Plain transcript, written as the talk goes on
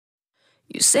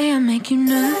You say I make you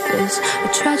nervous, a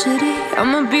tragedy,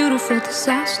 I'm a beautiful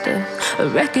disaster, a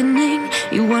reckoning.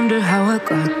 You wonder how I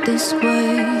got this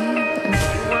way.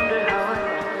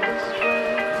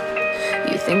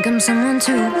 You think I'm someone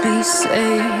to be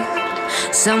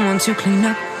saved, someone to clean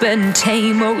up and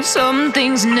tame. Oh, some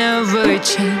things never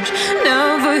change,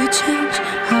 never change.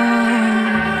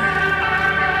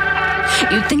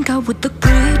 You think I would look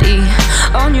pretty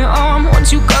on your arm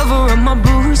once you cover up my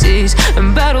bruises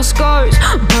and battle scars,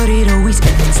 but it always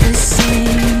ends the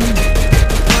same.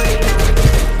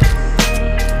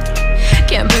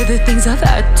 Can't bear the things I've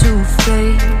had to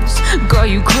face, got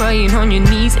you crying on your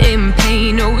knees in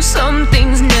pain. Oh, some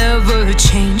things never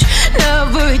change,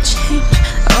 never change.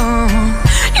 Oh,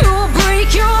 you'll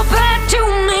break your back to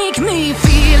make me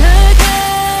feel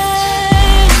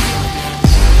again,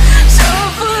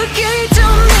 suffocate to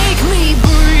make me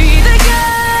breathe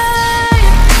again,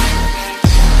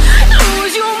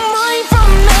 lose your mind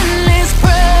from endless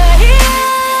pain.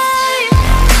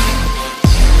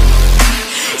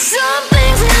 Some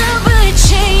things never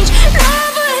change,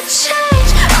 never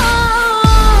change. Oh,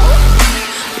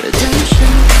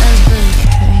 redemption never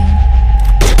came.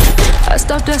 I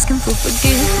stopped asking for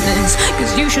forgiveness,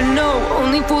 cause you should know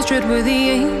only fools tread where the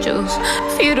angels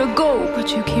fear to go,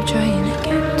 but you keep trying to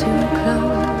get too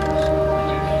close.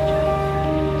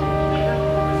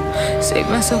 Save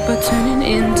myself by turning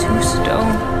into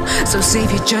stone, so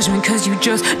save your judgment cause you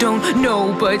just don't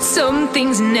know. But some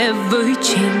things never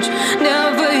change,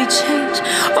 never change.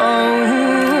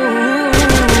 Oh,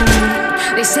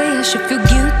 they say I should feel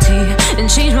guilty and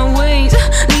change my ways,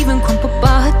 leaving crumpled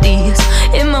bodies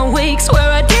in my wake.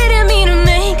 Swear I didn't mean to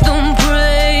make them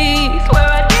break, swear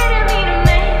I didn't mean to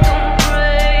make them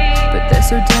break. But they're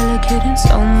so delicate and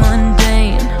so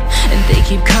mundane, and they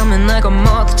keep coming like a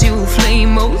moth to a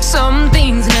flame. Oh, some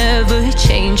things never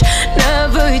change,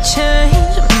 never change.